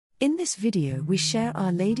In this video we share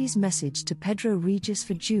Our Lady's message to Pedro Regis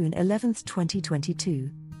for June 11,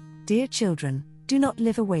 2022. Dear children, do not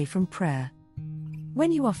live away from prayer.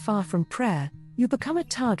 When you are far from prayer, you become a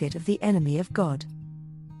target of the enemy of God.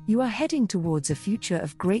 You are heading towards a future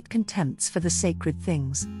of great contempts for the sacred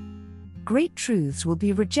things. Great truths will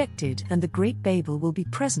be rejected and the great Babel will be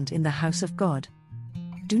present in the house of God.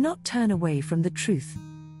 Do not turn away from the truth.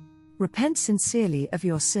 Repent sincerely of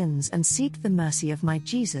your sins and seek the mercy of my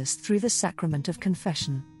Jesus through the Sacrament of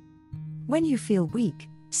Confession. When you feel weak,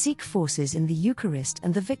 seek forces in the Eucharist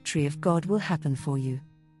and the victory of God will happen for you.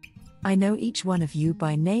 I know each one of you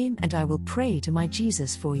by name and I will pray to my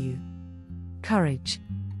Jesus for you. Courage.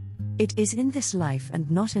 It is in this life and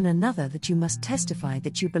not in another that you must testify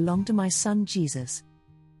that you belong to my Son Jesus.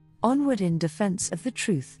 Onward in defense of the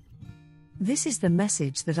truth. This is the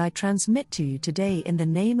message that I transmit to you today in the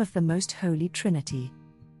name of the Most Holy Trinity.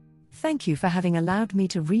 Thank you for having allowed me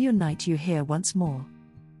to reunite you here once more.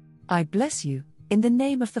 I bless you, in the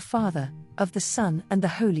name of the Father, of the Son and the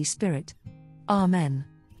Holy Spirit. Amen.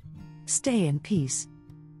 Stay in peace.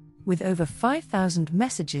 With over 5,000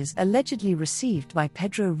 messages allegedly received by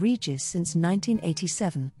Pedro Regis since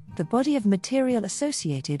 1987, the body of material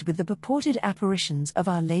associated with the purported apparitions of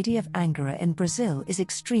Our Lady of Angara in Brazil is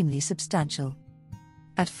extremely substantial.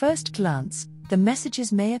 At first glance, the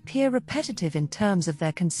messages may appear repetitive in terms of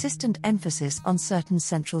their consistent emphasis on certain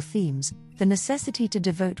central themes: the necessity to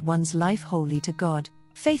devote one's life wholly to God,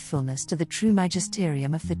 faithfulness to the true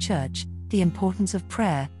magisterium of the Church, the importance of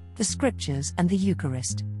prayer, the Scriptures and the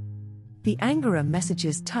Eucharist. The Angara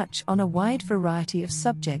messages touch on a wide variety of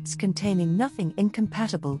subjects containing nothing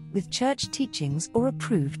incompatible with Church teachings or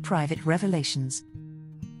approved private revelations.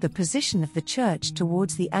 The position of the Church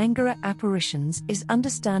towards the Angara apparitions is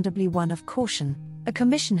understandably one of caution. A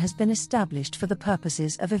commission has been established for the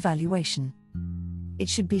purposes of evaluation. It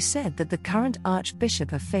should be said that the current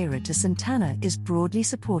Archbishop of Feira de Santana is broadly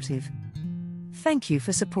supportive. Thank you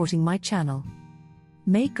for supporting my channel.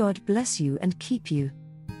 May God bless you and keep you.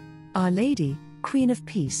 Our Lady, Queen of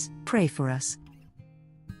Peace, pray for us.